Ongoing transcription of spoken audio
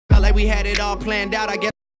like we had it all planned out, I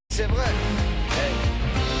guess. C'est vrai. Hey.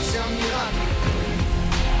 C'est un miracle.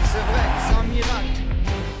 C'est vrai, c'est un miracle.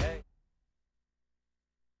 Hey.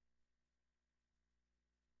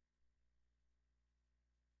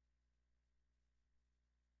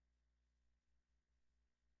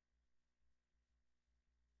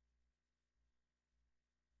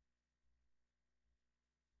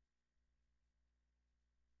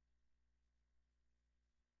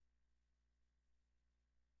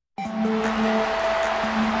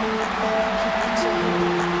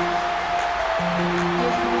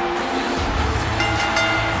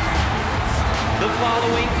 The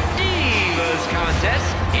following Divas contest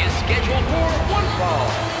is scheduled for one fall.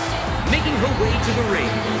 Making her way to the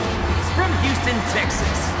ring, from Houston,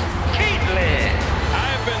 Texas, Caitlin.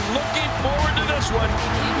 I've been looking forward to this one.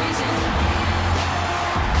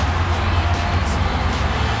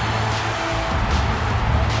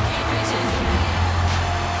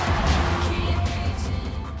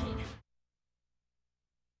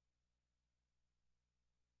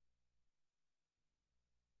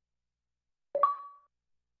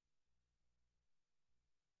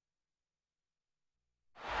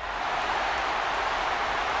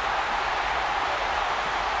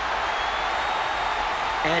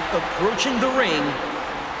 And approaching the ring,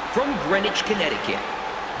 from Greenwich, Connecticut,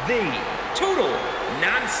 the Total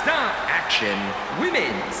Non-Stop Action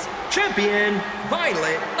Women's Champion,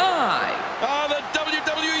 Violet Eye. Oh, the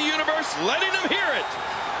WWE Universe letting them hear it.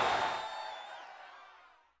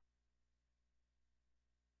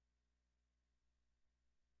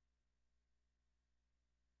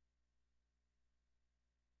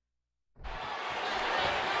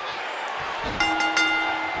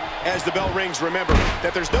 As the bell rings, remember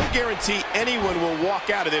that there's no guarantee anyone will walk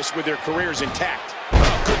out of this with their careers intact.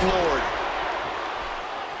 Oh, good Lord.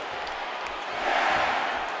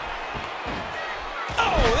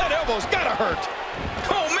 Oh, that elbow's gotta hurt.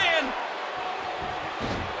 Oh, man.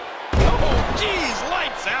 Oh, geez,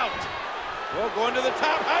 lights out. Well, going to the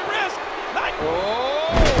top, high risk.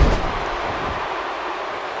 Oh.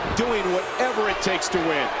 Doing whatever it takes to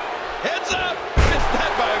win. Heads up. Missed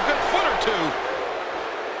that by a good foot or two.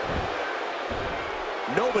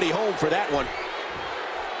 Nobody home for that one.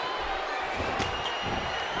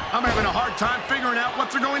 I'm having a hard time figuring out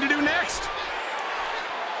what they're going to do next.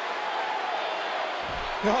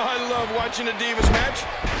 Oh, I love watching a Divas match,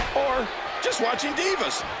 or just watching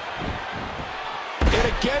Divas. And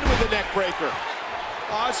again with the neck breaker.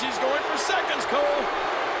 Oh, she's going for seconds, Cole.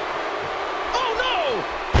 Oh, no!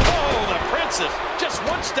 Oh, the Princess, just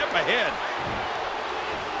one step ahead.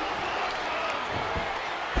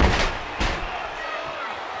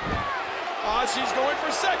 Oh, she's going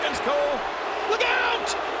for seconds, Cole. Look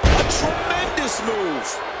out! A tremendous move.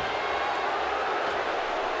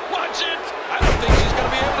 Watch it! I don't think she's going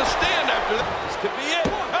to be able to stand after that. This could be it.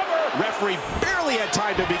 Cover! Referee barely had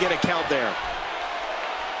time to begin a count there.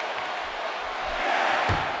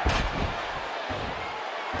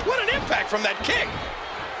 What an impact from that kick!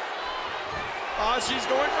 Oh, she's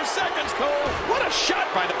going for seconds, Cole. What a shot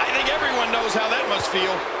by the... I think everyone knows how that must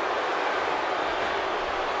feel.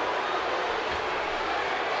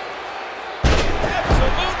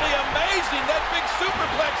 Absolutely amazing, that big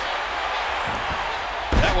superplex.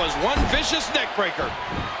 That was one vicious neck breaker.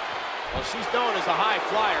 Well, she's known as a high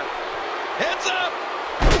flyer. Heads up!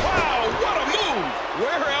 Wow, what a move!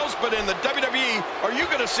 Where else but in the WWE are you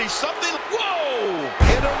going to see something? Whoa!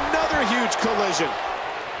 And another huge collision.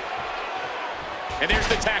 And there's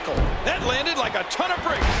the tackle. That landed like a ton of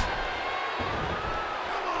bricks.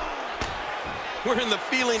 We're in the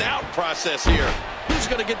feeling out process here. Who's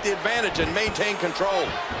going to get the advantage and maintain control?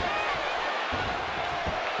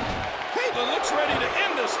 Caitlin looks ready to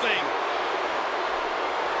end this thing.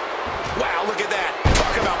 Wow, look at that.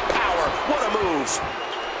 Talk about power. What a move.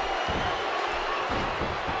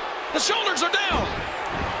 The shoulders are down.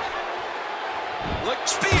 Look,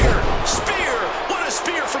 spear. Spear. What a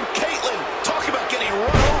spear from Caitlin. Talk about getting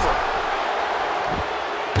run over.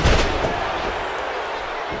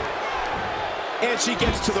 And she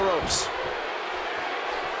gets to the ropes.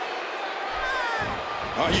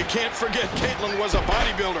 Oh, you can't forget Caitlin was a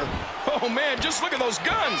bodybuilder. Oh, man, just look at those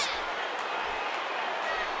guns.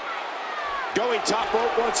 Going top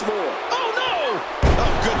rope once more. Oh, no!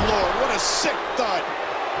 Oh, good Lord, what a sick thud.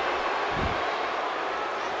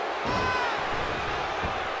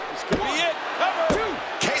 This could be it. Cover.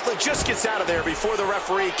 Caitlin just gets out of there before the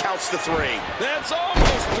referee counts the 3. That's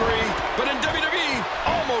almost 3, but in WWE,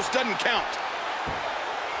 almost doesn't count.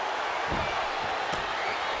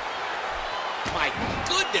 My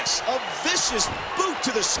goodness, a vicious boot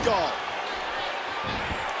to the skull.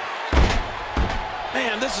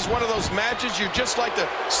 Man, this is one of those matches you just like to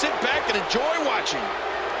sit back and enjoy watching.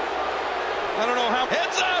 I don't know how.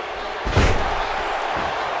 Heads up!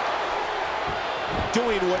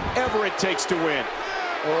 Doing whatever it takes to win.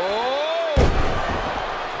 Oh!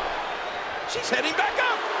 She's heading back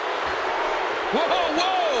up. Whoa,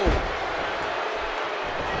 whoa!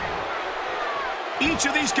 Each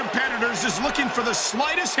of these competitors is looking for the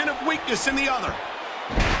slightest hint of weakness in the other.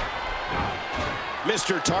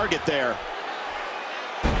 Mr. Target there.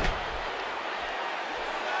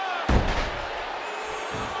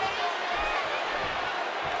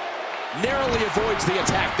 Narrowly avoids the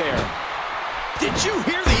attack there. Did you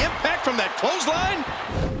hear the impact from that clothesline?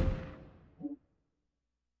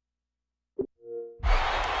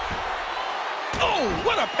 Oh,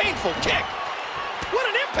 what a painful kick. What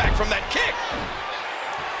an impact from that kick.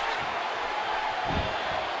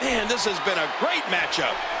 Man, this has been a great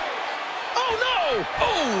matchup. Oh, no!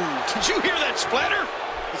 Oh, did you hear that splatter?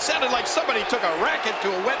 It sounded like somebody took a racket to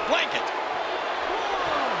a wet blanket.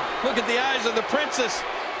 Look at the eyes of the princess.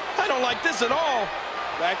 I don't like this at all.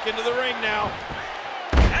 Back into the ring now.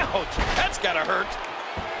 Ouch, that's gotta hurt.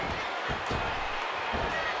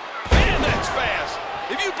 Man, that's fast.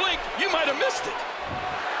 If you blinked, you might have missed it.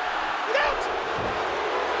 Get out.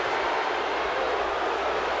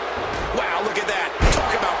 Wow, look at that.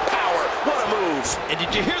 Talk about power. What a move. And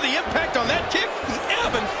did you hear the impact on that kick? The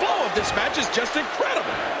ebb and flow of this match is just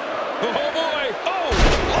incredible. Oh, boy. Oh,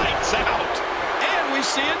 lights out. And we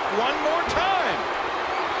see it one more time.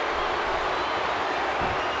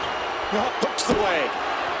 Hooks the leg.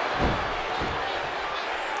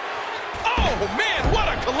 Oh, man,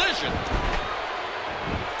 what a collision.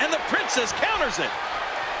 And the princess counters it.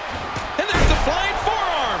 And there's the flying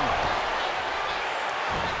forearm.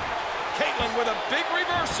 Caitlyn with a big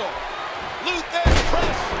reversal. Luthez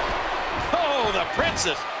press. Oh, the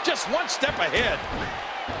princess just one step ahead.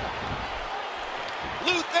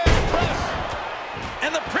 Luthez press.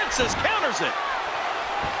 And the princess counters it.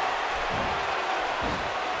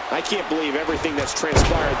 I can't believe everything that's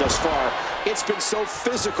transpired thus far. It's been so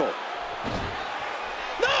physical.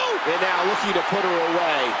 No! And now looking to put her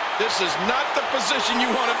away. This is not the position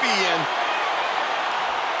you want to be in.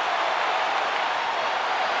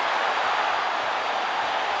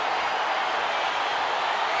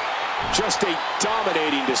 Just a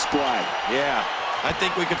dominating display. Yeah, I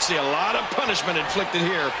think we could see a lot of punishment inflicted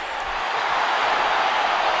here.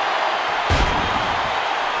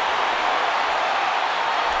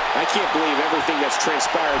 I can't believe everything that's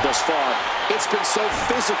transpired thus far. It's been so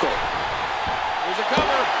physical. Here's a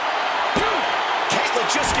cover. Caitlyn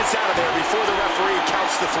just gets out of there before the referee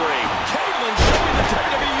counts the three. Caitlyn showing the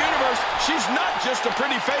WWE Universe she's not just a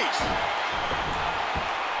pretty face.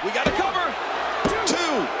 We got a cover.